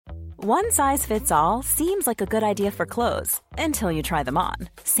One size fits all seems like a good idea for clothes until you try them on.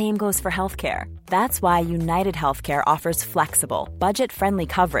 Same goes for healthcare. That's why United Healthcare offers flexible, budget-friendly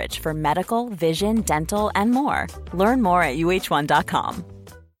coverage for medical, vision, dental, and more. Learn more at uh1.com.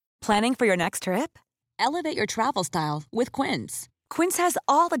 Planning for your next trip? Elevate your travel style with Quince. Quince has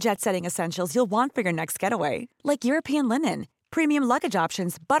all the jet-setting essentials you'll want for your next getaway, like European linen, premium luggage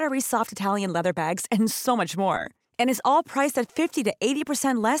options, buttery soft Italian leather bags, and so much more. And is all priced at 50 to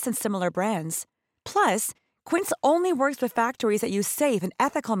 80% less than similar brands. Plus, Quince only works with factories that use safe and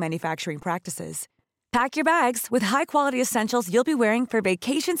ethical manufacturing practices. Pack your bags with high-quality essentials you'll be wearing for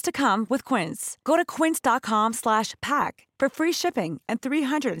vacations to come with Quince. Go to quince.com/pack for free shipping and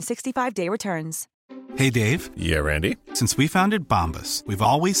 365-day returns. Hey, Dave. Yeah, Randy. Since we founded Bombas, we've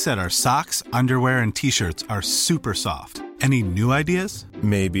always said our socks, underwear, and T-shirts are super soft. Any new ideas?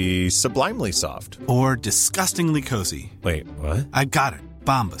 Maybe sublimely soft. Or disgustingly cozy. Wait, what? I got it.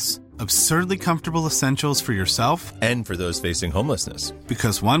 Bombas. Absurdly comfortable essentials for yourself and for those facing homelessness.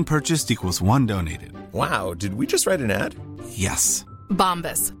 Because one purchased equals one donated. Wow, did we just write an ad? Yes.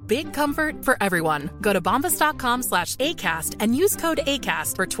 Bombas. Big comfort for everyone. Go to bombas.com/ACAST and use code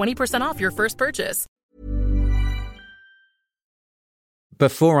ACAST for 20% off your first purchase.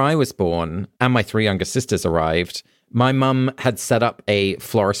 Before I was born and my 3 younger sisters arrived, my mum had set up a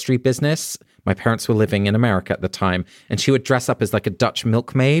floristry business. My parents were living in America at the time, and she would dress up as like a Dutch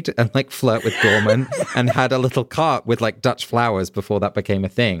milkmaid and like flirt with doormen and had a little cart with like Dutch flowers before that became a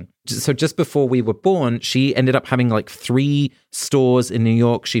thing. So just before we were born, she ended up having like 3 stores in New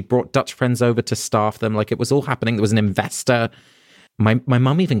York. She brought Dutch friends over to staff them. Like it was all happening. There was an investor. My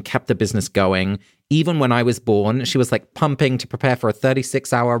mum even kept the business going. Even when I was born, she was like pumping to prepare for a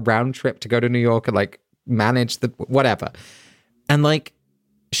 36-hour round trip to go to New York and like manage the whatever. And like,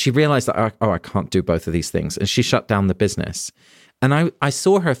 she realized that, I can't do both of these things. And she shut down the business. And I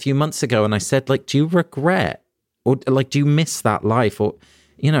saw her a few months ago and I said, like, do you regret or like, do you miss that life? Or,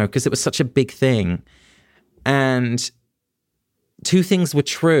 you know, because it was such a big thing. And 2 things were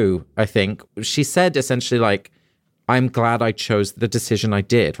true, I think. She said essentially like, I'm glad I chose the decision I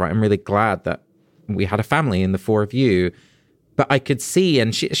did, right? I'm really glad that we had a family in the 4 of you. But I could see,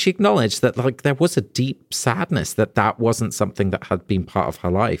 and she acknowledged that like there was a deep sadness that wasn't something that had been part of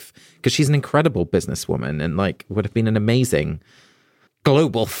her life, because she's an incredible businesswoman and like would have been an amazing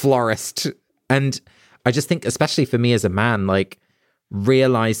global florist. And I just think, especially for me as a man, like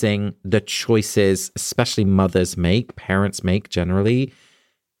realizing the choices, especially mothers make, parents make generally,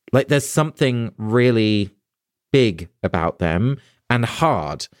 like there's something really big about them and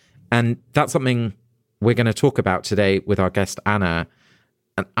hard. And that's something we're going to talk about today with our guest, Anna.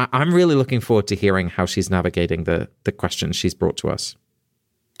 And I'm really looking forward to hearing how she's navigating the questions she's brought to us.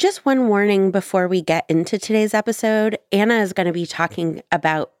 Just one warning before we get into today's episode. Anna is going to be talking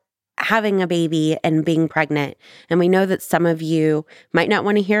about having a baby and being pregnant. And we know that some of you might not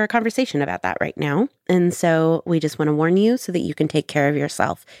want to hear a conversation about that right now. And so we just want to warn you so that you can take care of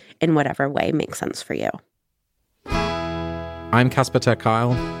yourself in whatever way makes sense for you. I'm Casper ter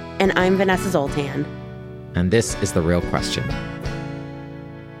Kuile. And I'm Vanessa Zoltan. And this is The Real Question.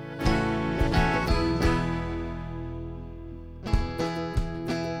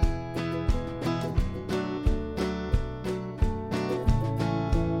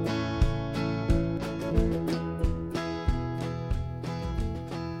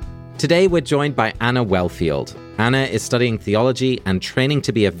 Today we're joined by Anna Wellfield. Anna is studying theology and training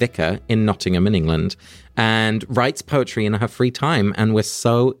to be a vicar in Nottingham in England and writes poetry in her free time. And we're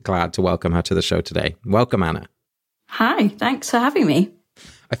so glad to welcome her to the show today. Welcome, Anna. Hi, thanks for having me.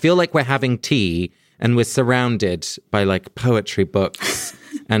 I feel like we're having tea and we're surrounded by like poetry books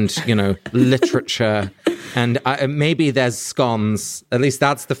and, you know, literature. And maybe there's scones. At least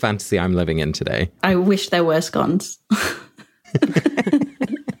that's the fantasy I'm living in today. I wish there were scones.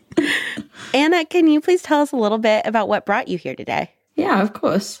 Anna, can you please tell us a little bit about what brought you here today? Yeah, of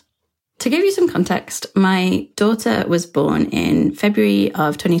course. To give you some context, my daughter was born in February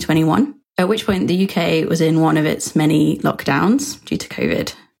of 2021, at which point the UK was in one of its many lockdowns due to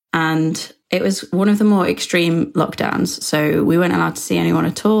COVID. And it was one of the more extreme lockdowns. So we weren't allowed to see anyone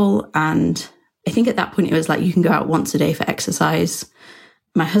at all. And I think at that point it was like you can go out once a day for exercise.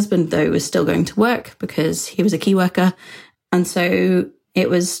 My husband, though, was still going to work because he was a key worker. And so it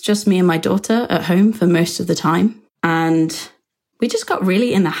was just me and my daughter at home for most of the time. And we just got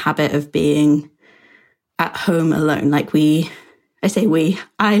really in the habit of being at home alone. Like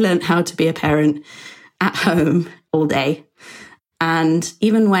I learned how to be a parent at home all day. And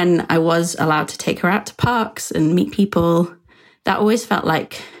even when I was allowed to take her out to parks and meet people, that always felt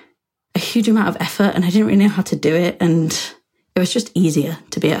like a huge amount of effort and I didn't really know how to do it. And it was just easier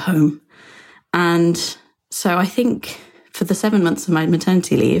to be at home. And so I think for the 7 months of my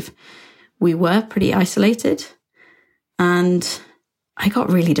maternity leave, we were pretty isolated. And I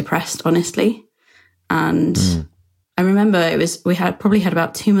got really depressed, honestly. And I remember we had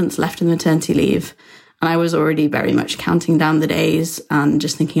about 2 months left in the maternity leave. And I was already very much counting down the days and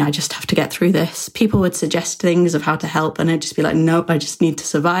just thinking, I just have to get through this. People would suggest things of how to help. And I'd just be like, nope, I just need to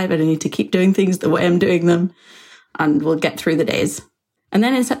survive. I don't need to keep doing things the way I'm doing them. And we'll get through the days. And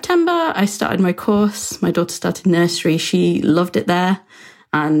then in September, I started my course. My daughter started nursery. She loved it there.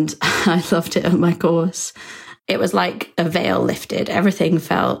 And I loved it at my course. It was like a veil lifted. Everything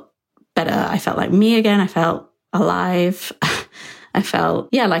felt better. I felt like me again. I felt alive. I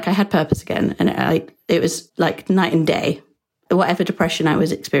felt, like I had purpose again. And it was like night and day. Whatever depression I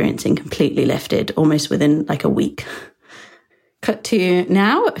was experiencing completely lifted almost within like a week. Cut to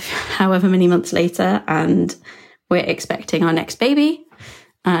now, however many months later, and we're expecting our next baby.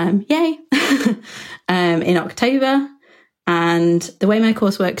 Yay. In October. And the way my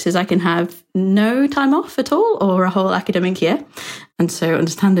course works is I can have no time off at all or a whole academic year. And so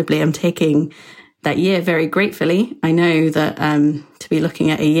understandably, I'm taking that year very gratefully. I know that to be looking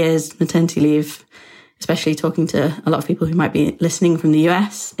at a year's maternity leave, especially talking to a lot of people who might be listening from the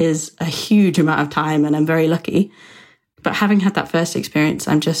US, is a huge amount of time, and I'm very lucky. But having had that first experience,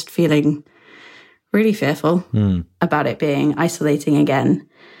 I'm just feeling really fearful about it being isolating again.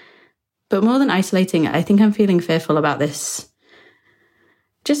 But more than isolating, I think I'm feeling fearful about this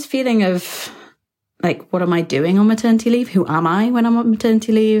just feeling of like, what am I doing on maternity leave? Who am I when I'm on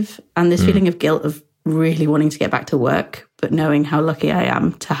maternity leave? And this feeling of guilt of really wanting to get back to work, but knowing how lucky I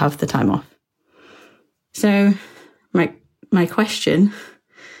am to have the time off. So my question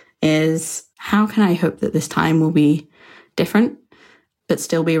is, how can I hope that this time will be different, but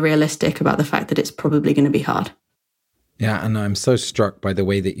still be realistic about the fact that it's probably going to be hard? Yeah, and I'm so struck by the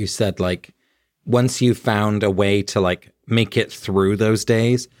way that you said, like, once you found a way to, like, make it through those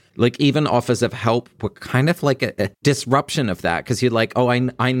days, like, even offers of help were kind of like a disruption of that, because you're like, oh,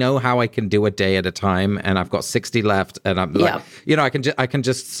 I know how I can do a day at a time, and I've got 60 left, and I'm like, I can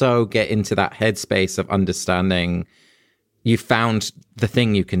just so get into that headspace of understanding you found the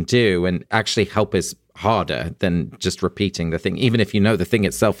thing you can do, and actually help is harder than just repeating the thing, even if you know the thing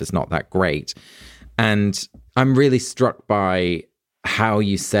itself is not that great. And I'm really struck by how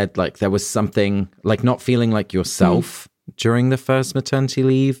you said, like, there was something like not feeling like yourself during the first maternity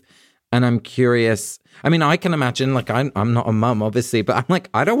leave. And I'm curious, I mean, I can imagine, like, I'm not a mum, obviously, but I'm like,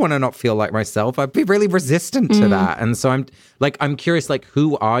 I don't want to not feel like myself. I'd be really resistant to that. And so I'm curious, like,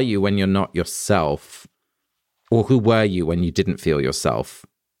 who are you when you're not yourself? Or who were you when you didn't feel yourself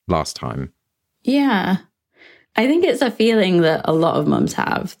last time? Yeah. I think it's a feeling that a lot of mums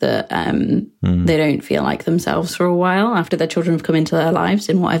have, that they don't feel like themselves for a while after their children have come into their lives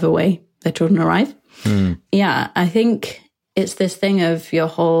in whatever way their children arrive. Yeah, I think it's this thing of your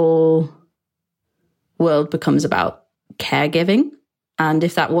whole world becomes about caregiving. And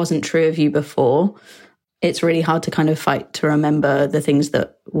if that wasn't true of you before, it's really hard to kind of fight to remember the things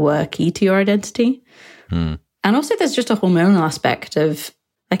that were key to your identity. And also there's just a hormonal aspect of,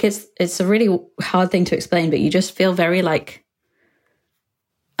 like, it's a really hard thing to explain, but you just feel very like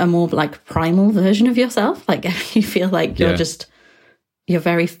a more like primal version of yourself. Like you feel like you're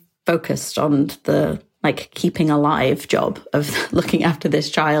very focused on the like keeping alive job of looking after this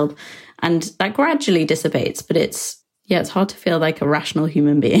child. And that gradually dissipates, but it's hard to feel like a rational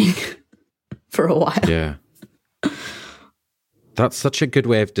human being for a while. Yeah. That's such a good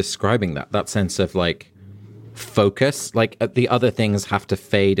way of describing that sense of like, focus, like the other things have to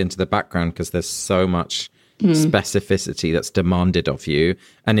fade into the background because there's so much specificity that's demanded of you,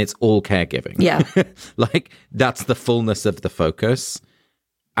 and it's all caregiving. Like that's the fullness of the focus.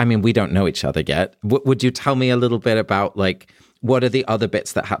 I mean, we don't know each other yet. Would you tell me a little bit about like what are the other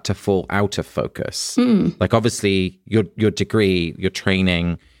bits that had to fall out of focus? Like obviously your degree, your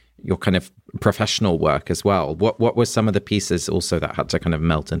training, your kind of professional work as well. What were some of the pieces also that had to kind of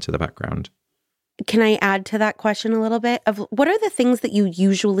melt into the background? Can I add to that question a little bit of what are the things that you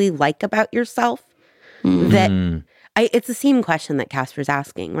usually like about yourself? It's the same question that Casper's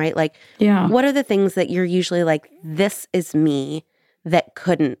asking, right? Like, what are the things that you're usually like, this is me that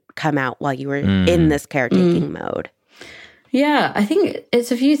couldn't come out while you were in this caretaking mode? Yeah, I think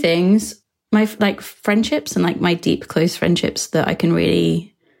it's a few things. My like friendships and like my deep, close friendships that I can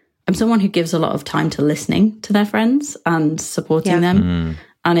really, I'm someone who gives a lot of time to listening to their friends and supporting them.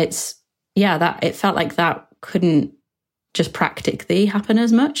 And it's, that it felt like that couldn't just practically happen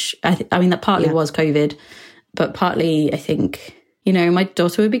as much. I mean, that partly was COVID, but partly I think my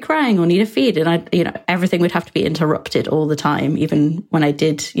daughter would be crying or need a feed, and everything would have to be interrupted all the time, even when I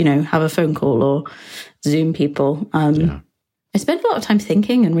did, have a phone call or Zoom people. I spent a lot of time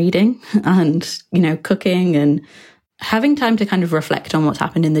thinking and reading and, cooking and having time to kind of reflect on what's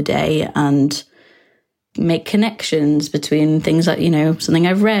happened in the day and make connections between things like, something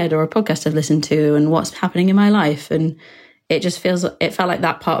I've read or a podcast I've listened to and what's happening in my life. And it felt like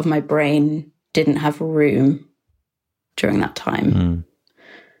that part of my brain didn't have room during that time,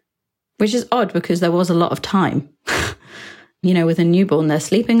 which is odd because there was a lot of time. With a newborn, they're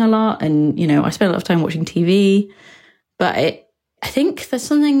sleeping a lot and, I spent a lot of time watching TV. But I think there's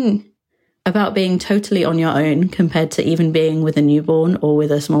something about being totally on your own compared to even being with a newborn or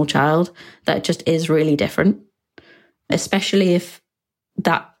with a small child that just is really different, especially if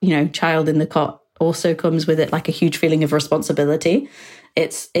that, child in the cot also comes with it like a huge feeling of responsibility.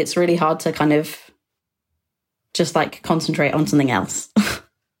 It's really hard to kind of just like concentrate on something else.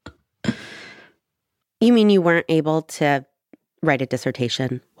 You mean you weren't able to write a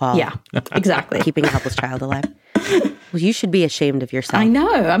dissertation while exactly keeping a helpless child alive? Well, you should be ashamed of yourself. I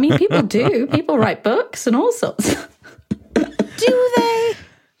know. I mean, people do. People write books and all sorts. Do they?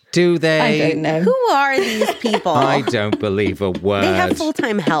 Do they? I don't know. Who are these people? I don't believe a word. They have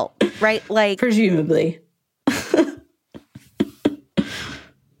full-time help, right? Like, presumably.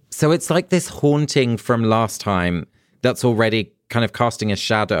 So it's like this haunting from last time that's already kind of casting a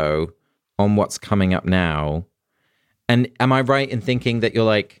shadow on what's coming up now. And am I right in thinking that you're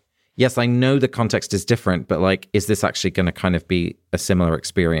like, yes, I know the context is different, but like, is this actually going to kind of be a similar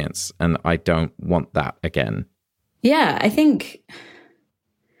experience? And I don't want that again. Yeah, I think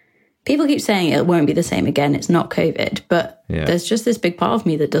people keep saying it won't be the same again. It's not COVID, but there's just this big part of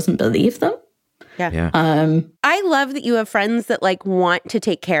me that doesn't believe them. Yeah. I love that you have friends that like want to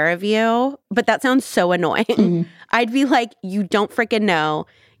take care of you, but that sounds so annoying. I'd be like, you don't freaking know.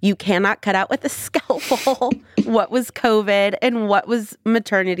 You cannot cut out with a scalpel what was COVID and what was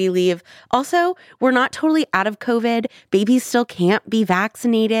maternity leave. Also, we're not totally out of COVID. Babies still can't be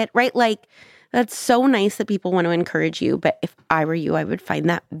vaccinated, right? Like, that's so nice that people want to encourage you. But if I were you, I would find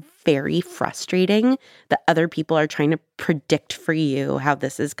that very frustrating that other people are trying to predict for you how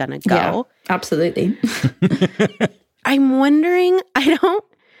this is going to go. Yeah, absolutely. I'm wondering, I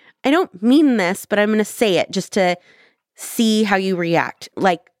don't mean this, but I'm going to say it just to see how you react.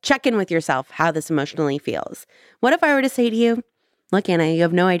 Like, check in with yourself how this emotionally feels. What if I were to say to you, look, Anna, you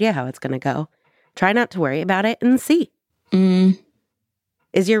have no idea how it's going to go. Try not to worry about it and see.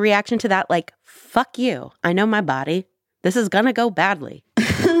 Is your reaction to that like, fuck you, I know my body. This is going to go badly.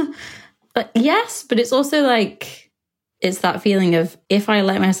 But yes, but it's also like, it's that feeling of if I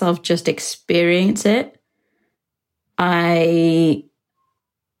let myself just experience it, I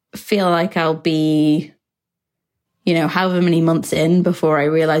feel like I'll be, however many months in before I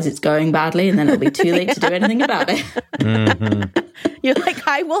realize it's going badly, and then it'll be too late to do anything about it. You're like,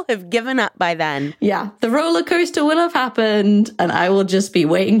 I will have given up by then. Yeah, the roller coaster will have happened, and I will just be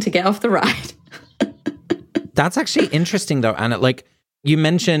waiting to get off the ride. That's actually interesting, though, Anna. Like, you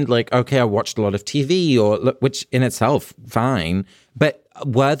mentioned, like, okay, I watched a lot of TV, which in itself, fine. But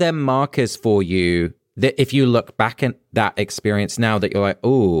were there markers for you that if you look back at that experience now that you're like,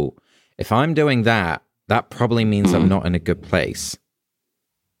 oh, if I'm doing that, that probably means I'm not in a good place?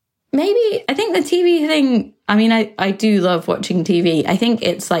 Maybe. I think the TV thing, I mean, I do love watching TV. I think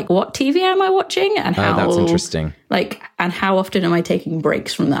it's like, what TV am I watching? And how, that's interesting. Like, and how often am I taking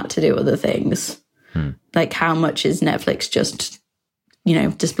breaks from that to do other things? Like, how much is Netflix just,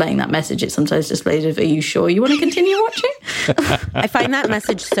 displaying that message? It sometimes displays of, are you sure you want to continue watching? I find that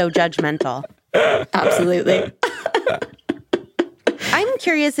message so judgmental. Absolutely. I'm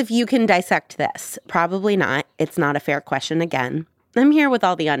curious if you can dissect this. Probably not. It's not a fair question again. I'm here with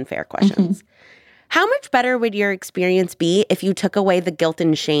all the unfair questions. How much better would your experience be if you took away the guilt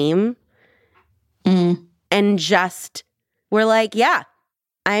and shame and just were like, yeah,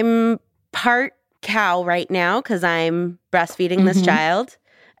 I'm part cow right now because I'm breastfeeding this child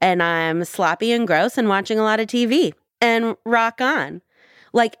and I'm sloppy and gross and watching a lot of TV and rock on.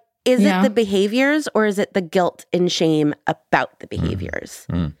 Like, is it the behaviors or is it the guilt and shame about the behaviors?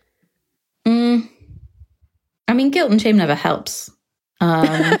 I mean, guilt and shame never helps.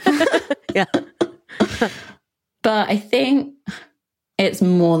 Yeah. But I think it's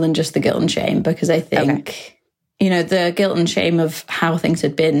more than just the guilt and shame, because I think, the guilt and shame of how things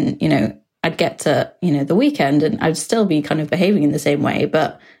had been, I'd get to, the weekend and I'd still be kind of behaving in the same way,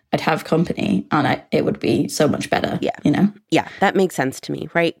 but I'd have company and it would be so much better. Yeah. Yeah, that makes sense to me,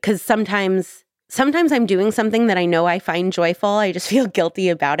 right? Because sometimes sometimes I'm doing something that I know I find joyful. I just feel guilty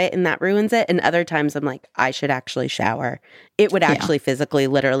about it, and that ruins it. And other times I'm like, I should actually shower. It would actually physically,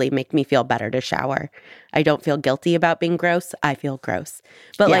 literally make me feel better to shower. I don't feel guilty about being gross. I feel gross.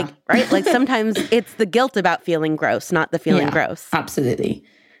 But like, right? Like sometimes it's the guilt about feeling gross, not the feeling gross. Absolutely.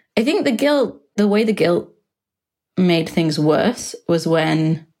 I think the way the guilt made things worse was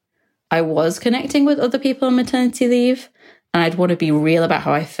when I was connecting with other people on maternity leave, and I'd want to be real about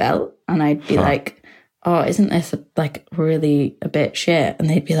how I felt. And I'd be like, oh, isn't this like really a bit shit? And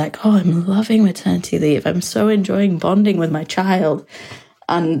they'd be like, oh, I'm loving maternity leave. I'm so enjoying bonding with my child.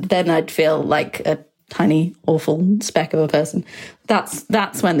 And then I'd feel like a tiny, awful speck of a person.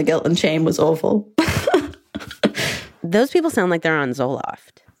 That's when the guilt and shame was awful. Those people sound like they're on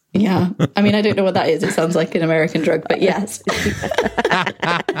Zoloft. Yeah. I mean, I don't know what that is. It sounds like an American drug, but yes.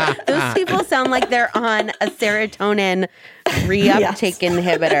 Those people sound like they're on a serotonin reuptake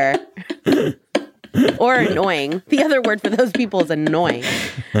inhibitor. Or annoying. The other word for those people is annoying.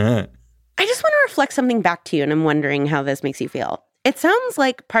 I just want to reflect something back to you, and I'm wondering how this makes you feel. It sounds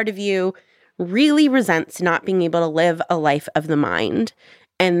like part of you really resents not being able to live a life of the mind,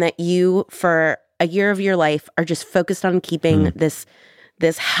 and that you, for a year of your life, are just focused on keeping this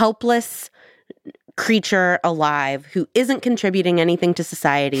helpless creature alive who isn't contributing anything to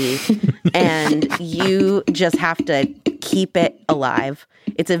society, and you just have to keep it alive.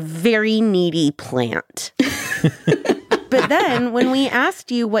 It's a very needy plant. But then when we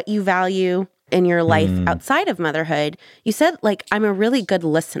asked you what you value in your life outside of motherhood, you said, like, I'm a really good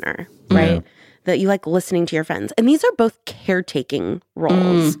listener, right? That you like listening to your friends. And these are both caretaking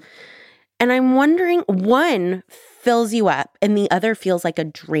roles. And I'm wondering, one fills you up and the other feels like a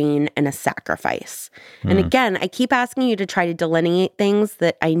drain and a sacrifice. And again, I keep asking you to try to delineate things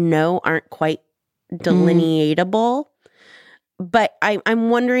that I know aren't quite delineatable. But I'm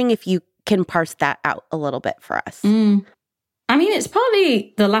wondering if you can parse that out a little bit for us. I mean, it's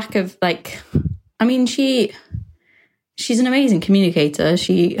partly the lack of, like, I mean, she's an amazing communicator.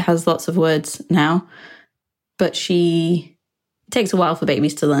 She has lots of words now, but it takes a while for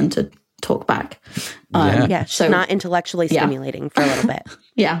babies to learn to talk back. So not intellectually stimulating for a little bit.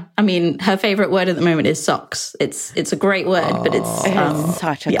 I mean, her favorite word at the moment is socks. It's a great word, but it's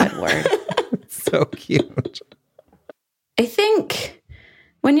such a good word. So cute. I think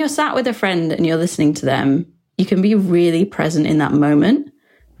when you're sat with a friend and you're listening to them, you can be really present in that moment,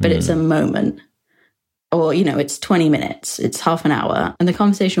 but it's a moment. Or, you know, it's 20 minutes, it's half an hour, and the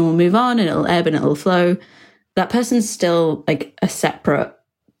conversation will move on and it'll ebb and it'll flow. That person's still like a separate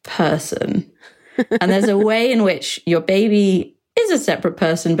person. And there's a way in which your baby is a separate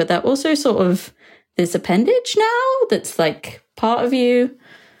person, but that also sort of this appendage now that's like part of you.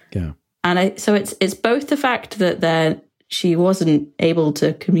 Yeah. And so it's both the fact that she wasn't able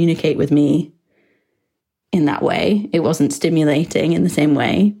to communicate with me in that way. It wasn't stimulating in the same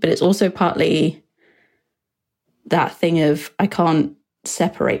way, but it's also partly that thing of I can't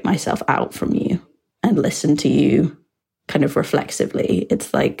separate myself out from you and listen to you kind of reflexively.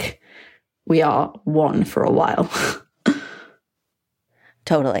 It's like we are one for a while.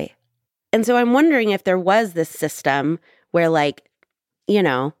 Totally. And so I'm wondering if there was this system where, like, you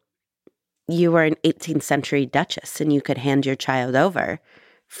know, you were an 18th century duchess and you could hand your child over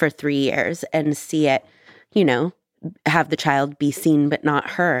for 3 years and see it, you know, have the child be seen but not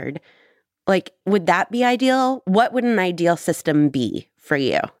heard. Like, would that be ideal? What would an ideal system be for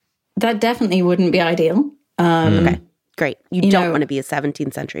you? That definitely wouldn't be ideal. Okay, great. You don't want to be a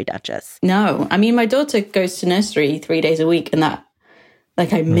 17th century duchess. No. I mean, my daughter goes to nursery 3 days a week, and that,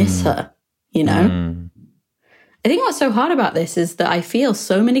 like, I miss her, you know? I think what's so hard about this is that I feel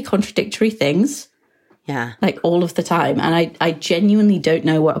so many contradictory things. Yeah. Like, all of the time. And I genuinely don't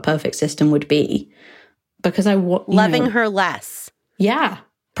know what a perfect system would be. Because Loving her less. Yeah,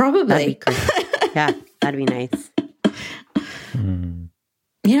 probably. That'd be great. Yeah, that'd be nice.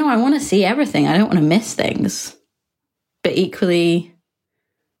 You know, I want to see everything. I don't want to miss things. But equally,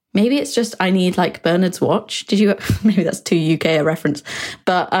 maybe it's just I need, like, Bernard's watch. Maybe that's too UK a reference.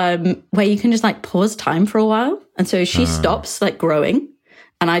 But where you can just, like, pause time for a while. And so she stops, like, growing.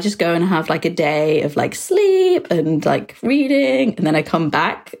 And I just go and have, like, a day of, like, sleep and, like, reading. And then I come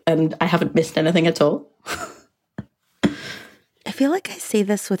back and I haven't missed anything at all. I feel like I say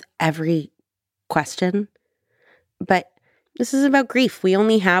this with every question, but this is about grief. We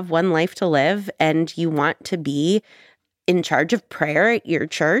only have one life to live, and you want to be in charge of prayer at your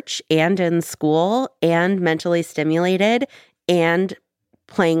church and in school and mentally stimulated and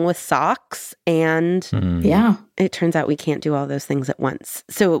playing with socks. And it turns out we can't do all those things at once.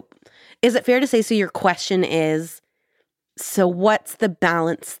 So is it fair to say, so your question is So what's the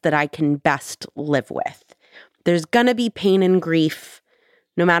balance that I can best live with? There's going to be pain and grief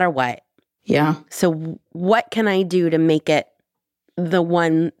no matter what. Yeah. So what can I do to make it the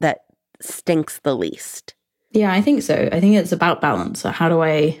one that stinks the least? Yeah, I think so. I think it's about balance. How do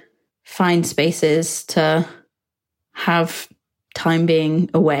I find spaces to have time being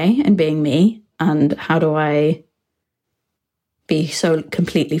away and being me? And how do I be so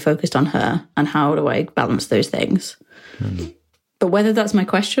completely focused on her? And how do I balance those things? But whether that's my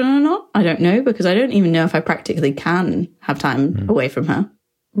question or not, I don't know, because I don't even know if I practically can have time away from her,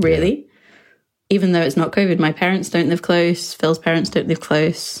 really. Yeah. Even though it's not COVID, my parents don't live close. Phil's parents don't live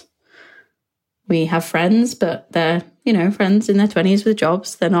close. We have friends, but they're, friends in their 20s with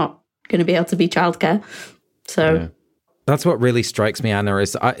jobs. They're not going to be able to be childcare. So that's what really strikes me, Anna,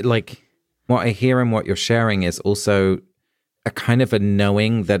 is what I hear and what you're sharing is also a kind of a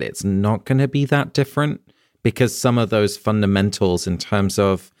knowing that it's not going to be that different, because some of those fundamentals in terms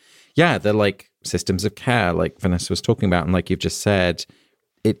of, they're like systems of care, like Vanessa was talking about, and like you've just said,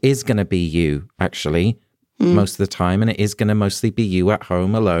 it is going to be you, actually, most of the time, and it is going to mostly be you at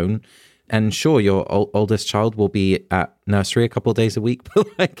home alone. And sure, your oldest child will be at nursery a couple of days a week, but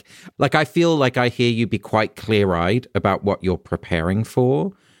like I feel like I hear you be quite clear-eyed about what you're preparing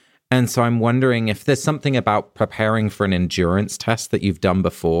for. And so I'm wondering if there's something about preparing for an endurance test that you've done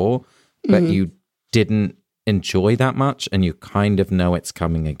before, but you didn't enjoy that much, and you kind of know it's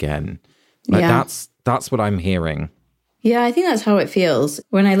coming again. That's what I'm hearing. Yeah, I think that's how it feels.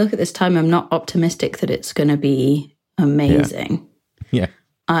 When I look at this time, I'm not optimistic that it's going to be amazing. Yeah.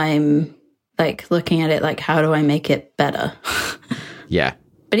 I'm looking at it like, how do I make it better? Yeah.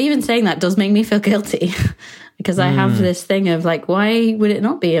 But even saying that does make me feel guilty because I have this thing of why would it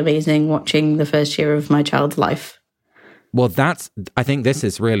not be amazing watching the first year of my child's life? Well, I think this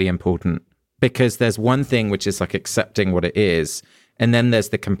is really important, because there's one thing which is accepting what it is. And then there's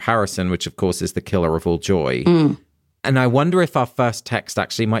the comparison, which of course is the killer of all joy. And I wonder if our first text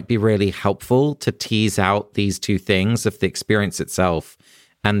actually might be really helpful to tease out these two things of the experience itself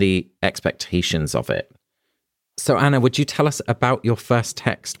and the expectations of it. So Anna, would you tell us about your first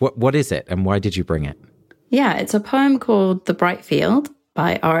text? What is it and why did you bring it? Yeah, it's a poem called The Bright Field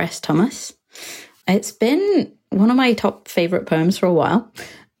by R.S. Thomas. It's been one of my top favorite poems for a while.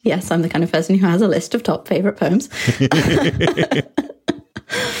 Yes, I'm the kind of person who has a list of top favorite poems.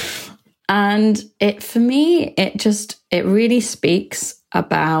 And for me, it really speaks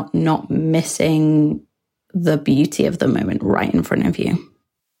about not missing the beauty of the moment right in front of you.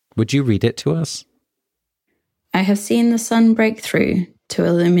 Would you read it to us? I have seen the sun break through to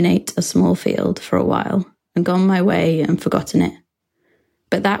illuminate a small field for a while and gone my way and forgotten it.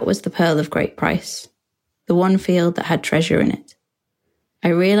 But that was the pearl of great price, the one field that had treasure in it. I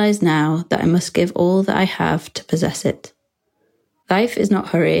realize now that I must give all that I have to possess it. Life is not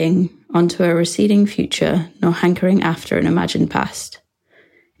hurrying onto a receding future, nor hankering after an imagined past.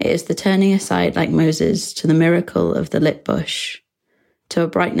 It is the turning aside like Moses to the miracle of the lit bush, to a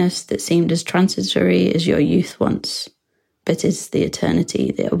brightness that seemed as transitory as your youth once, but is the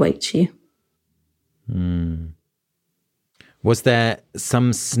eternity that awaits you. Was there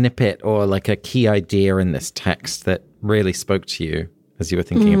some snippet or a key idea in this text that really spoke to you as you were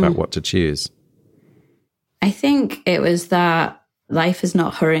thinking about what to choose? I think it was that life is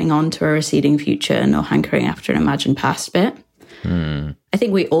not hurrying on to a receding future nor hankering after an imagined past bit. I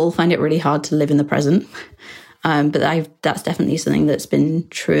think we all find it really hard to live in the present. But that's definitely something that's been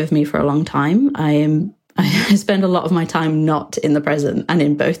true of me for a long time. I spend a lot of my time not in the present and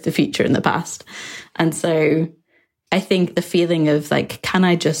in both the future and the past. And so I think the feeling of can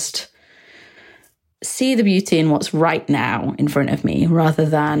I just see the beauty in what's right now in front of me rather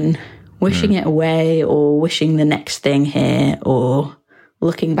than wishing it away or wishing the next thing here or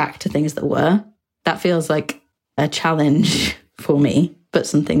looking back to things that were. That feels like a challenge for me, but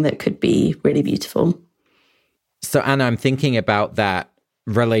something that could be really beautiful. So Anna, I'm thinking about that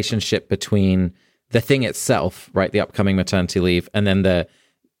relationship between the thing itself, right, the upcoming maternity leave, and then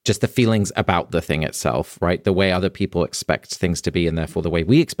just the feelings about the thing itself, right, the way other people expect things to be and therefore the way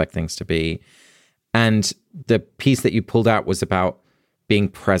we expect things to be. And the piece that you pulled out was about being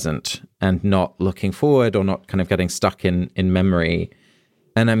present and not looking forward or not kind of getting stuck in memory.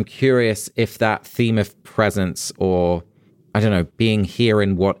 And I'm curious if that theme of presence or, I don't know, being here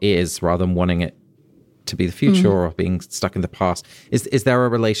in what is rather than wanting it to be the future or being stuck in the past. Is there a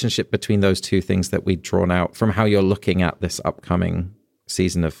relationship between those two things that we've drawn out from how you're looking at this upcoming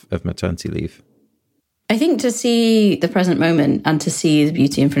season of maternity leave? I think to see the present moment and to see the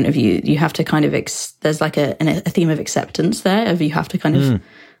beauty in front of you, you have to kind of, there's a theme of acceptance there of you have to kind of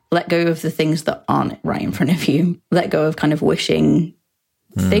let go of the things that aren't right in front of you. Let go of kind of wishing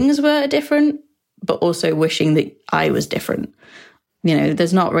things were different, but also wishing that I was different. You know,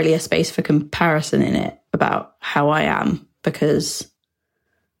 there's not really a space for comparison in it about how I am, because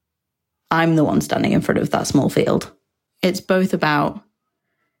I'm the one standing in front of that small field. It's both about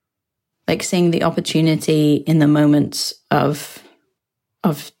like seeing the opportunity in the moments of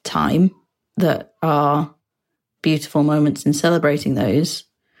time that are beautiful moments and celebrating those,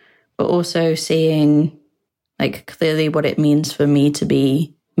 but also seeing like clearly what it means for me to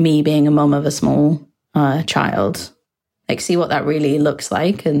be me being a mum of a small child. Like see what that really looks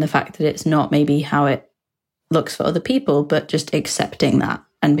like, and the fact that it's not maybe how it looks for other people, but just accepting that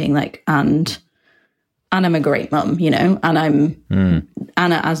and being like, and I'm a great mum, you know, and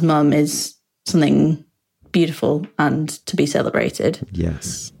Anna as mum is something beautiful and to be celebrated.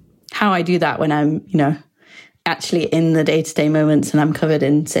 Yes. How I do that when I'm, you know, actually in the day-to-day moments and I'm covered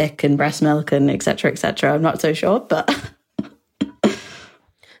in sick and breast milk and et cetera, I'm not so sure, but.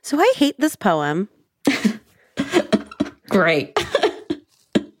 So I hate this poem. Great.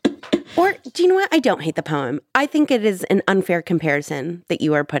 Or do you know what? I don't hate the poem. I think it is an unfair comparison that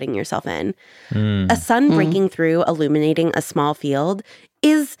you are putting yourself in. A sun breaking through, illuminating a small field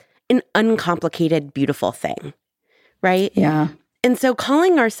is an uncomplicated, beautiful thing, right? Yeah. And so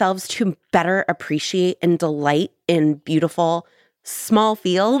calling ourselves to better appreciate and delight in beautiful, small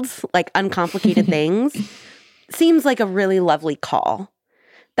fields, like uncomplicated things, seems like a really lovely call.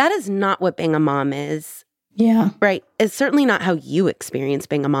 That is not what being a mom is. Yeah. Right. It's certainly not how you experience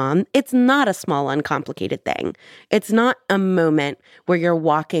being a mom. It's not a small, uncomplicated thing. It's not a moment where you're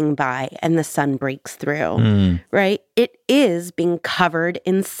walking by and the sun breaks through, right? It is being covered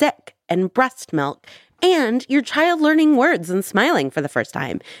in sick and breast milk and your child learning words and smiling for the first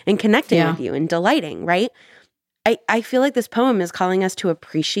time and connecting with you and delighting, right? I feel like this poem is calling us to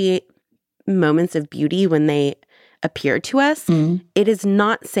appreciate moments of beauty when they appear to us. It is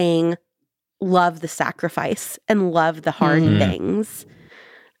not saying love the sacrifice and love the hard things.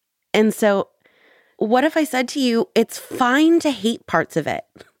 And so what if I said to you, it's fine to hate parts of it,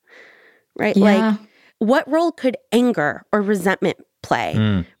 right? Yeah. Like what role could anger or resentment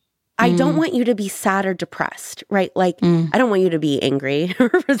play? I don't want you to be sad or depressed, right? Like I don't want you to be angry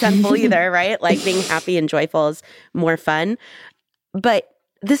or resentful either, right? Like being happy and joyful is more fun. But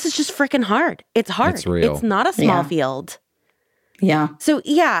this is just freaking hard. It's hard. It's real. It's not a small field. Yeah. So,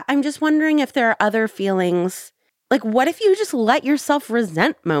 yeah, I'm just wondering if there are other feelings. Like, what if you just let yourself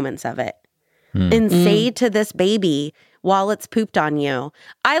resent moments of it and say to this baby while it's pooped on you,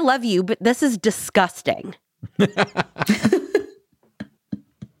 I love you, but this is disgusting.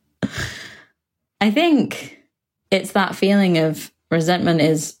 I think it's that feeling of resentment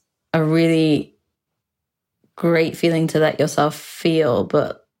is a really great feeling to let yourself feel,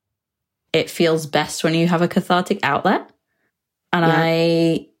 but it feels best when you have a cathartic outlet. And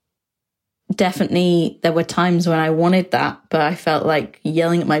I definitely, there were times when I wanted that, but I felt like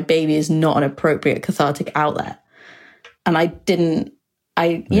yelling at my baby is not an appropriate cathartic outlet. And I couldn't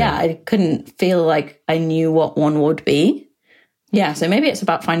feel like I knew what one would be. Yeah, so maybe it's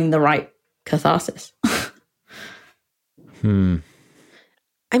about finding the right catharsis. I mean,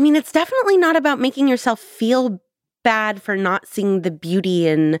 it's definitely not about making yourself feel bad for not seeing the beauty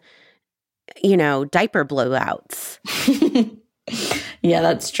in, you know, diaper blowouts. Yeah,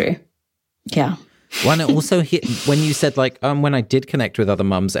 that's true. Yeah. Well, and it also hit when you said like, when I did connect with other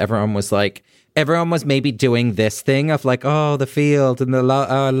mums, everyone was maybe doing this thing of like, oh, the field and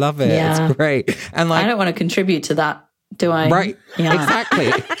I love it. Yeah. It's great. And like, I don't want to contribute to that, do I? Right. Yeah.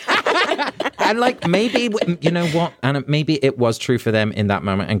 Exactly. And like, maybe, you know what? And maybe it was true for them in that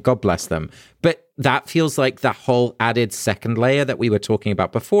moment and God bless them. But that feels like the whole added second layer that we were talking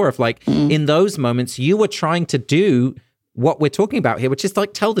about before of like, in those moments, you were trying to do what we're talking about here, which is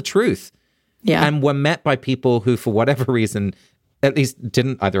like tell the truth. Yeah. And were met by people who, for whatever reason, at least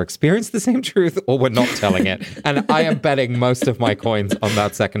didn't either experience the same truth or were not telling it. And I am betting most of my coins on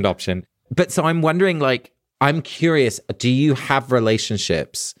that second option. But so I'm wondering, like, I'm curious, do you have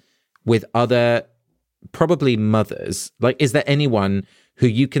relationships with other, probably mothers? Like, is there anyone who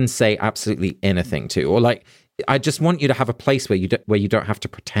you can say absolutely anything to? Or like, I just want you to have a place where you don't have to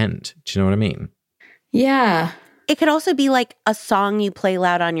pretend. Do you know what I mean? Yeah. It could also be like a song you play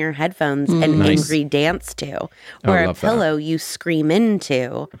loud on your headphones and angry dance to, or a pillow you scream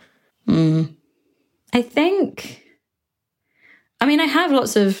into. I think, I mean, I have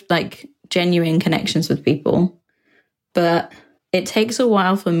lots of like genuine connections with people, but it takes a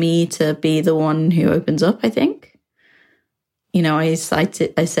while for me to be the one who opens up, I think. You know, I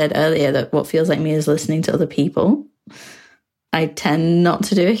said earlier that what feels like me is listening to other people. I tend not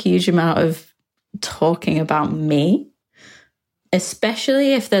to do a huge amount of talking about me,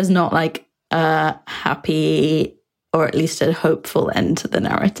 especially if there's not like a happy or at least a hopeful end to the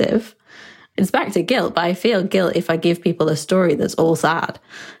narrative. It's back to guilt, but I feel guilt if I give people a story that's all sad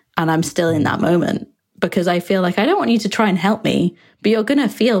and I'm still in that moment, because I feel like I don't want you to try and help me, but you're going to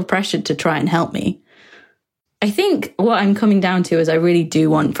feel pressured to try and help me. I think what I'm coming down to is I really do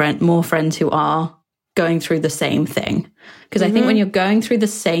want more friends who are going through the same thing. Because I think when you're going through the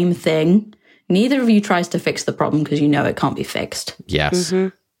same thing, neither of you tries to fix the problem because you know it can't be fixed. Yes.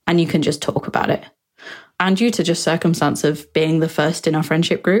 And you can just talk about it. And due to just circumstance of being the first in our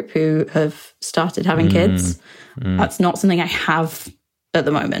friendship group who have started having kids, that's not something I have at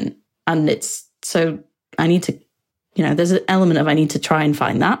the moment. And it's so I need to, there's an element of I need to try and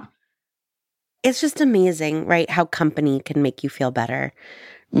find that. It's just amazing, right? How company can make you feel better.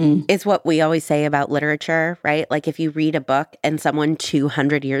 It's what we always say about literature, right? Like if you read a book and someone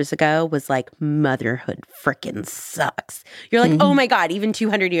 200 years ago was like, motherhood frickin' sucks. You're like, oh my God, even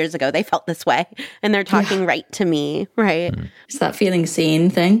 200 years ago, they felt this way. And they're talking right to me, right? It's that feeling seen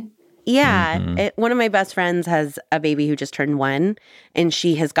thing. Yeah. One of my best friends has a baby who just turned 1, and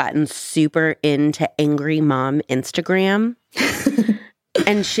she has gotten super into Angry Mom Instagram.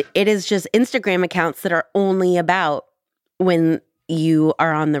 And it is just Instagram accounts that are only about when you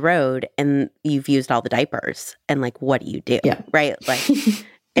are on the road and you've used all the diapers and like, what do you do? Yeah. Right. Like,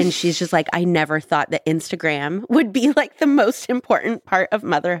 and she's just like, I never thought that Instagram would be like the most important part of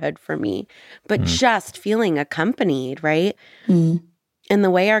motherhood for me, but just feeling accompanied. Right. And the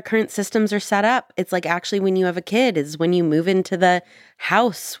way our current systems are set up, it's like actually when you have a kid is when you move into the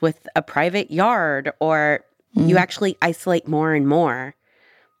house with a private yard, or you actually isolate more and more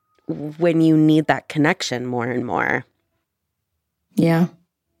when you need that connection more and more. Yeah.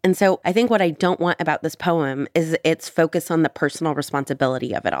 And so I think what I don't want about this poem is its focus on the personal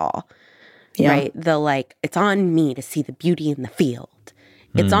responsibility of it all. Yeah. Right? The like, it's on me to see the beauty in the field.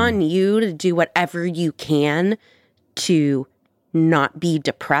 It's on you to do whatever you can to not be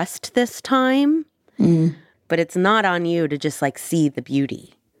depressed this time. But it's not on you to just like see the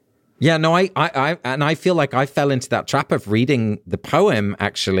beauty. Yeah, no, I feel like I fell into that trap of reading the poem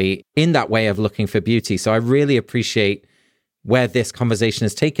actually in that way of looking for beauty. So I really appreciate where this conversation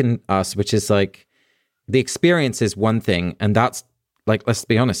has taken us, which is like the experience is one thing, and that's like, let's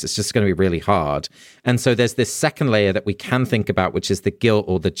be honest, it's just going to be really hard. And so there's this second layer that we can think about, which is the guilt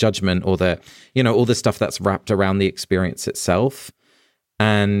or the judgment or the, all the stuff that's wrapped around the experience itself.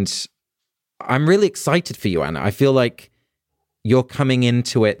 And I'm really excited for you, Anna. I feel like you're coming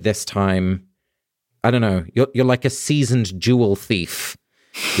into it this time. I don't know. You're like a seasoned jewel thief.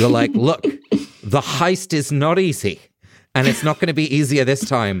 You're like, look, the heist is not easy, and it's not going to be easier this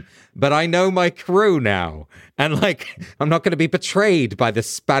time. But I know my crew now, and like, I'm not going to be betrayed by the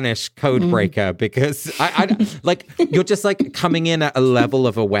Spanish code breaker because I like you're just like coming in at a level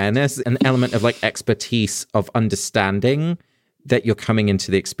of awareness, an element of like expertise of understanding that you're coming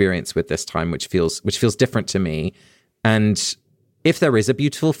into the experience with this time, which feels different to me. And if there is a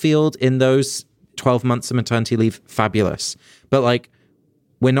beautiful field in those 12 months of maternity leave, fabulous. But like,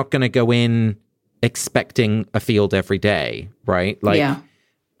 we're not going to go in expecting a field every day, right? Like, yeah.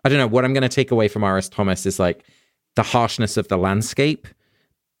 I don't know, what I'm going to take away from R.S. Thomas is like the harshness of the landscape,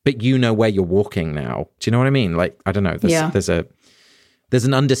 but you know where you're walking now. Do you know what I mean? Like, I don't know, there's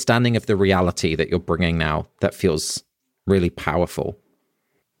an understanding of the reality that you're bringing now that feels really powerful.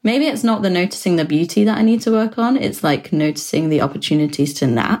 Maybe it's not the noticing the beauty that I need to work on. It's like noticing the opportunities to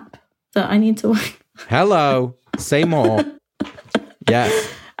nap that I need to work on. Hello. Say more.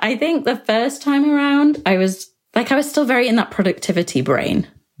 Yes. I think the first time around, I was still very in that productivity brain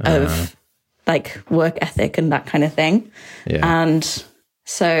of like work ethic and that kind of thing. Yeah. And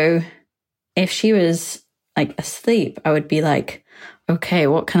so if she was like asleep, I would be like, okay,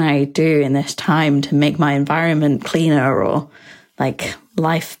 what can I do in this time to make my environment cleaner or like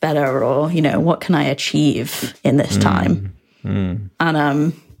life better, or, what can I achieve in this time? And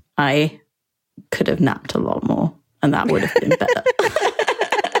I could have napped a lot more, and that would have been better.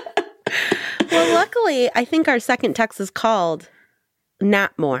 Well, luckily, I think our second text is called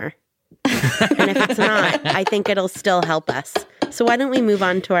Nap More. And if it's not, I think it'll still help us. So why don't we move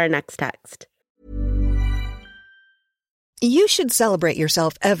on to our next text? You should celebrate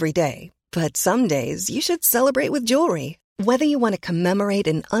yourself every day, but some days you should celebrate with jewelry. Whether you want to commemorate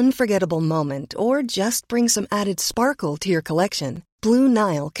an unforgettable moment or just bring some added sparkle to your collection, Blue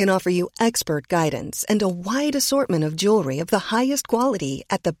Nile can offer you expert guidance and a wide assortment of jewelry of the highest quality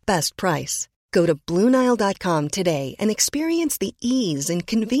at the best price. Go to BlueNile.com today and experience the ease and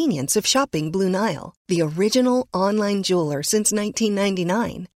convenience of shopping Blue Nile, the original online jeweler since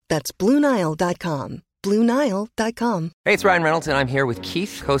 1999. That's BlueNile.com. BlueNile.com. Hey, it's Ryan Reynolds, and I'm here with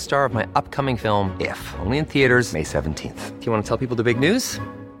Keith, co-star of my upcoming film, If, only in theaters May 17th. Do you want to tell people the big news?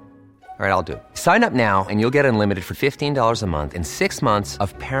 All right, I'll do it. Sign up now and you'll get unlimited for $15 a month and 6 months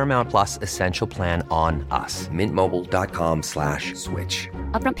of Paramount Plus Essential Plan on us. MintMobile.com/switch.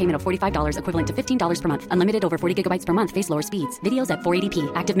 Upfront payment of $45 equivalent to $15 per month. Unlimited over 40 gigabytes per month. Face lower speeds. Videos at 480p.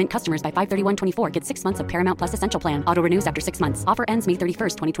 Active Mint customers by 531.24 get 6 months of Paramount Plus Essential Plan. Auto renews after 6 months. Offer ends May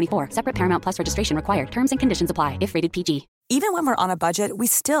 31st, 2024. Separate Paramount Plus registration required. Terms and conditions apply if rated PG. Even when we're on a budget, we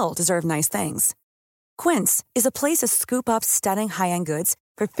still deserve nice things. Quince is a place to scoop up stunning high-end goods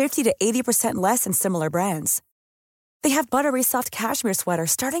for 50 to 80% less than similar brands. They have buttery soft cashmere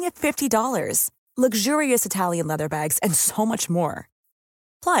sweaters starting at $50, luxurious Italian leather bags, and so much more.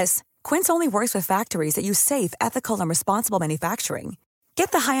 Plus, Quince only works with factories that use safe, ethical, and responsible manufacturing.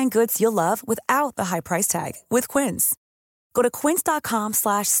 Get the high-end goods you'll love without the high price tag with Quince. Go to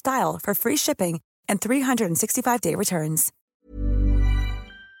quince.com/style for free shipping and 365-day returns.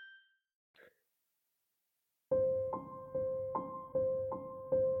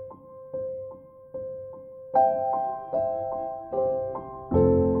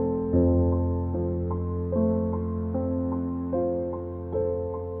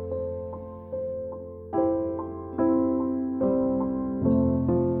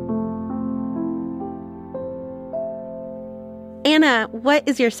 Anna, what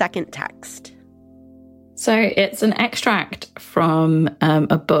is your second text? So it's an extract from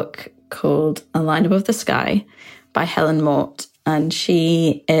a book called A Line Above the Sky by Helen Mort. And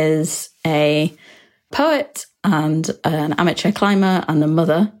she is a poet and an amateur climber and a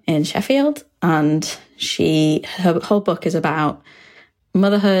mother in Sheffield. And her whole book is about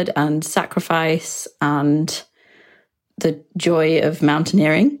motherhood and sacrifice and the joy of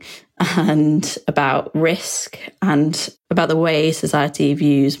mountaineering and about risk and about the way society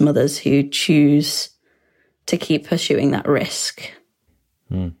views mothers who choose to keep pursuing that risk.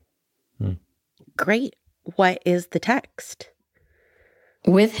 Great. What is the text?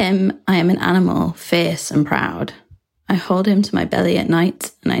 With him, I am an animal, fierce and proud. I hold him to my belly at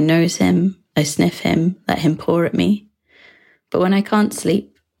night, and I nose him, I sniff him, let him paw at me. But when I can't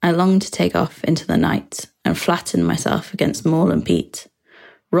sleep, I long to take off into the night and flatten myself against moor and peat,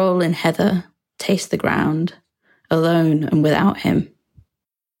 roll in heather, taste the ground, alone and without him.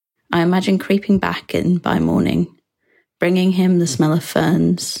 I imagine creeping back in by morning, bringing him the smell of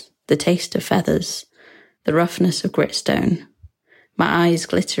ferns, the taste of feathers, the roughness of gritstone, my eyes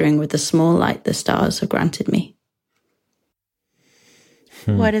glittering with the small light the stars have granted me.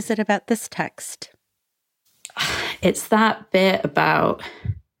 What is it about this text? It's that bit about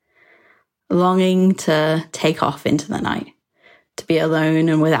longing to take off into the night, to be alone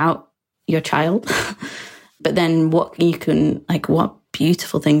and without your child. But then what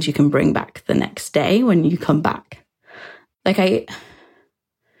beautiful things you can bring back the next day when you come back. There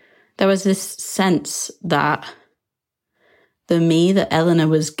was this sense that the me that Eleanor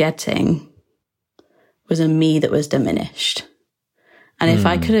was getting was a me that was diminished. And if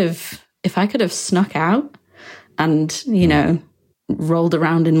I could have snuck out and, rolled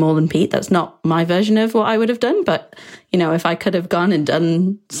around in moor and peat, that's not my version of what I would have done. But, if I could have gone and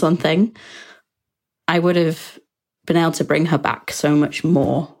done something, I would have been able to bring her back so much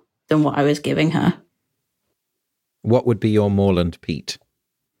more than what I was giving her. What would be your moorland peat?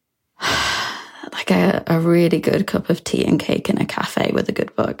 Like a really good cup of tea and cake in a cafe with a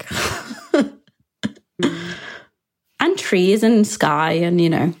good book. And trees and sky and,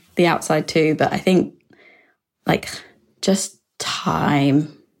 the outside too. But I think, just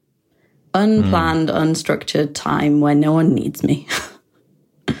time. Unplanned, unstructured time where no one needs me.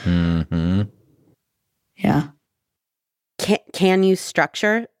 Mm-hmm. Yeah. Can you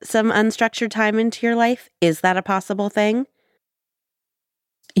structure some unstructured time into your life? Is that a possible thing?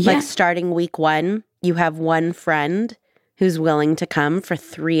 Yeah. Like starting week 1, you have one friend who's willing to come for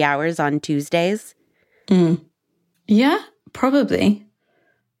 3 hours on Tuesdays? Yeah, probably.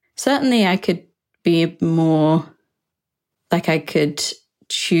 Certainly I could be more, I could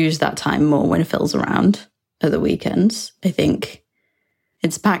choose that time more when Phil's around at the weekends. I think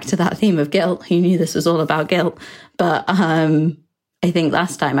it's back to that theme of guilt. Who knew this was all about guilt? But I think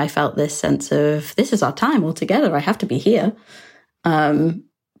last time I felt this sense of, this is our time all together. I have to be here.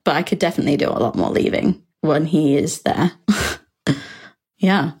 But I could definitely do a lot more leaving when he is there.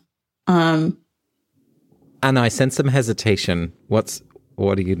 Yeah. And I sense some hesitation. What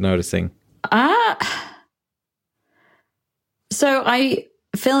are you noticing? So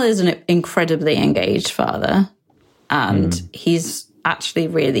Phil is an incredibly engaged father, and he's actually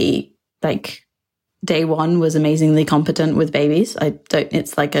really, like, day one was amazingly competent with babies.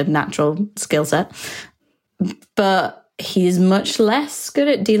 It's like a natural skill set. But he's much less good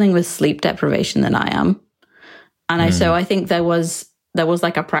at dealing with sleep deprivation than I am. And so I think there was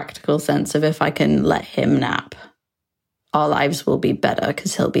like a practical sense of, if I can let him nap, our lives will be better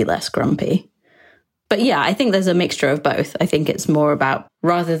because he'll be less grumpy. But yeah, I think there's a mixture of both. I think it's more about,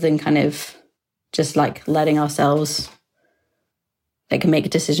 rather than kind of just like letting ourselves like make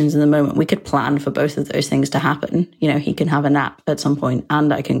decisions in the moment, we could plan for both of those things to happen. You know, he can have a nap at some point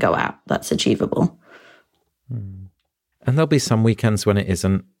and I can go out. That's achievable. And there'll be some weekends when it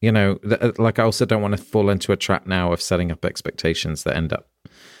isn't, you know, like I also don't want to fall into a trap now of setting up expectations that end up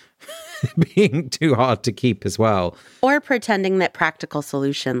being too hard to keep as well. Or pretending that practical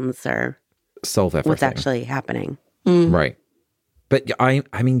solutions are solve everything. What's actually happening. Right. But I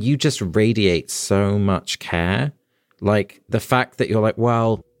mean, you just radiate so much care. Like the fact that you're like,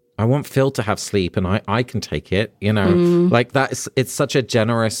 well, I want Phil to have sleep and I can take it, you know, like it's such a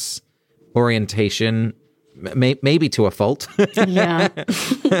generous orientation, maybe to a fault. Yeah.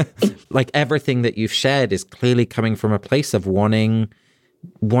 Like everything that you've shared is clearly coming from a place of wanting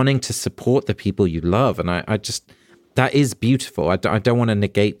to support the people you love. And I just, that is beautiful. I don't want to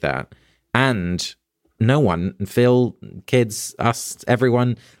negate that. And no one, Phil, kids, us,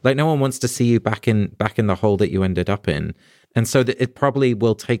 everyone, like no one wants to see you back in the hole that you ended up in. And so it probably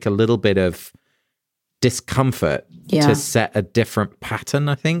will take a little bit of discomfort to set a different pattern,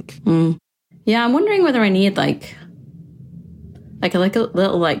 I think. Yeah, I'm wondering whether I need like a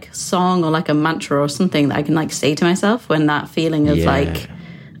little like song or like a mantra or something that I can like say to myself when that feeling of like,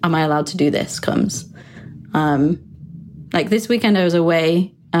 am I allowed to do this comes. Like this weekend I was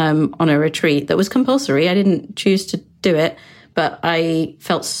away on a retreat that was compulsory. I didn't choose to do it, but I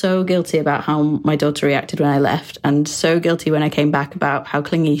felt so guilty about how my daughter reacted when I left, and so guilty when I came back about how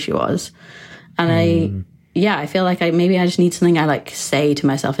clingy she was. And I feel like maybe I just need something I like say to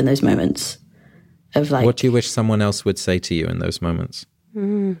myself in those moments of like. What do you wish someone else would say to you in those moments?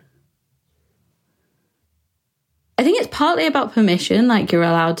 I think it's partly about permission, like you're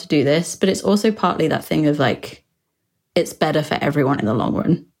allowed to do this, but it's also partly that thing of like, it's better for everyone in the long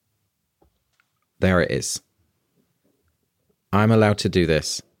run. There it is. I'm allowed to do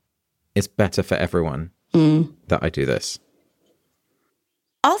this. It's better for everyone that I do this.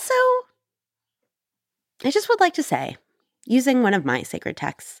 Also, I just would like to say, using one of my sacred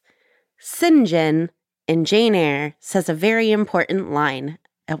texts, St. John in Jane Eyre says a very important line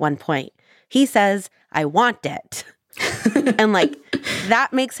at one point. He says, I want it. And like,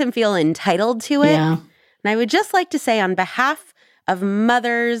 that makes him feel entitled to it. Yeah. And I would just like to say on behalf of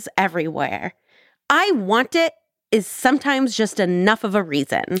mothers everywhere, I want it is sometimes just enough of a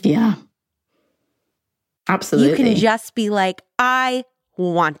reason. Yeah. Absolutely. You can just be like, I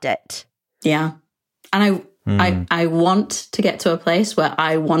want it. Yeah. And I want to get to a place where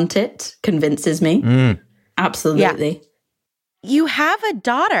I want it convinces me. Absolutely. Yeah. You have a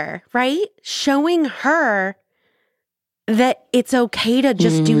daughter, right? Showing her that it's okay to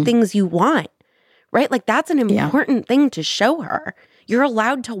just do things you want, right? Like that's an important thing to show her. You're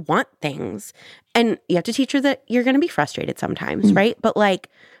allowed to want things. And you have to teach her that you're going to be frustrated sometimes, right? But like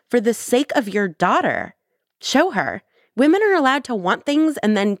for the sake of your daughter, show her. Women are allowed to want things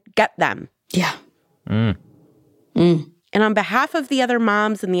and then get them. Yeah. And on behalf of the other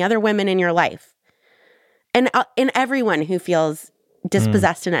moms and the other women in your life, and in everyone who feels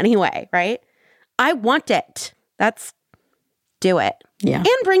dispossessed in any way, right? I want it. Do it. Yeah.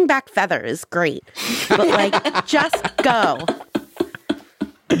 And bring back feathers. Great. But like, just go.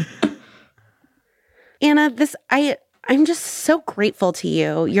 Anna, I'm just so grateful to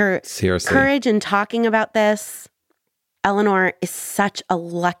you. Your Seriously. courage in talking about this. Eleanor is such a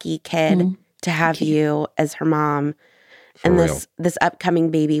lucky kid to have you as her mom. And this upcoming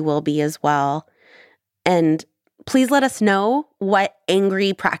baby will be as well. And please let us know what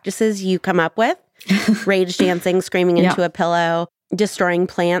angry practices you come up with. Rage dancing, screaming into a pillow, destroying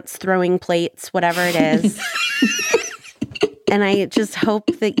plants, throwing plates, whatever it is. And I just hope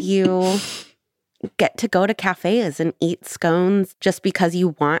that you get to go to cafes and eat scones just because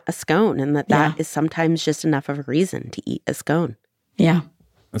you want a scone, and that is sometimes just enough of a reason to eat a scone. Yeah.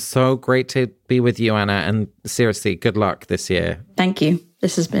 So great to be with you, Anna. And seriously, good luck this year. Thank you.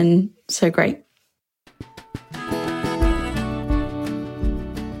 This has been so great.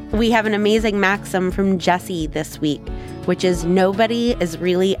 We have an amazing maxim from Jessie this week, which is nobody is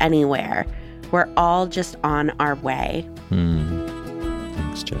really anywhere. We're all just on our way.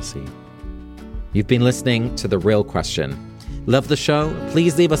 Thanks, Jessie. You've been listening to The Real Question. Love the show?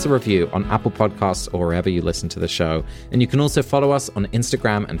 Please leave us a review on Apple Podcasts or wherever you listen to the show. And you can also follow us on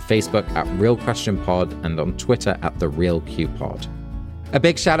Instagram and Facebook at Real Question Pod and on Twitter at The Real Q Pod. A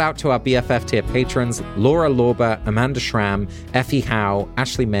big shout out to our BFF tier patrons, Laura Lorber, Amanda Schramm, Effie Howe,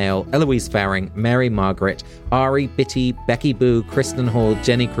 Ashley Mail, Eloise Faring, Mary Margaret, Ari, Bitty, Becky Boo, Kristen Hall,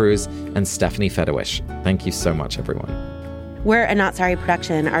 Jenny Cruz, and Stephanie Fedowish. Thank you so much, everyone. We're a Not Sorry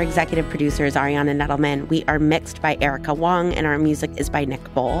production. Our executive producer is Ariana Nettleman. We are mixed by Erica Wong, and our music is by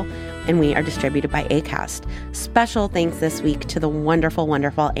Nick Bowl. And we are distributed by Acast. Special thanks this week to the wonderful,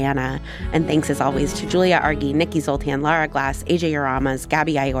 wonderful Anna. And thanks as always to Julia Argy, Nikki Zoltan, Lara Glass, AJ Uramas,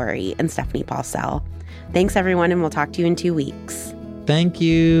 Gabby Iori, and Stephanie Paulsell. Thanks, everyone, and we'll talk to you in 2 weeks. Thank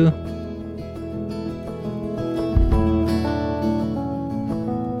you.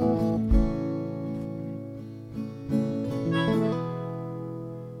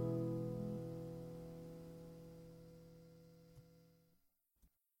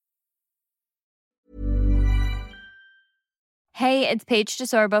 Hey, it's Paige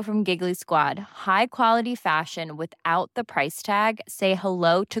DeSorbo from Giggly Squad. High quality fashion without the price tag. Say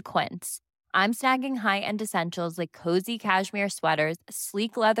hello to Quince. I'm snagging high-end essentials like cozy cashmere sweaters,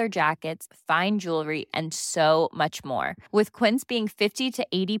 sleek leather jackets, fine jewelry, and so much more. With Quince being 50 to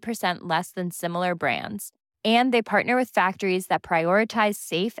 80% less than similar brands. And they partner with factories that prioritize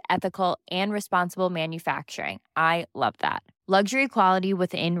safe, ethical, and responsible manufacturing. I love that. Luxury quality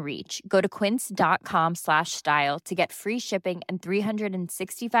within reach. Go to quince.com/style to get free shipping and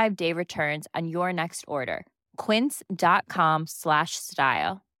 365-day returns on your next order.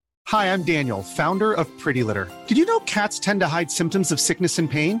 Quince.com/style. Hi, I'm Daniel, founder of Pretty Litter. Did you know cats tend to hide symptoms of sickness and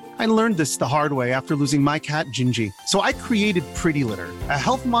pain? I learned this the hard way after losing my cat, Gingy. So I created Pretty Litter, a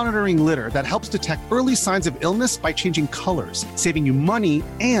health monitoring litter that helps detect early signs of illness by changing colors, saving you money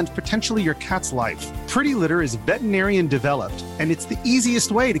and potentially your cat's life. Pretty Litter is veterinarian developed, and it's the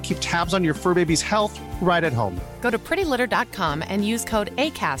easiest way to keep tabs on your fur baby's health right at home. Go to prettylitter.com and use code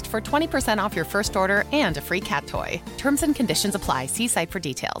ACAST for 20% off your first order and a free cat toy. Terms and conditions apply. See site for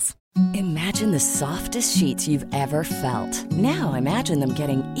details. Imagine the softest sheets you've ever felt. Now imagine them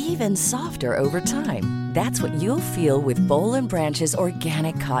getting even softer over time. That's what you'll feel with Boll & Branch's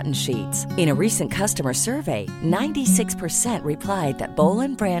organic cotton sheets. In a recent customer survey, 96% replied that Boll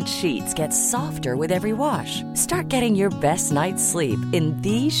 & Branch sheets get softer with every wash. Start getting your best night's sleep in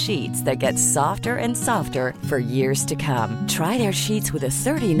these sheets that get softer and softer for years to come. Try their sheets with a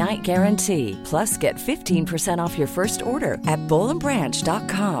 30-night guarantee. Plus, get 15% off your first order at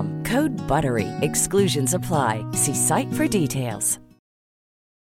bollandbranch.com. Code BUTTERY. Exclusions apply. See site for details.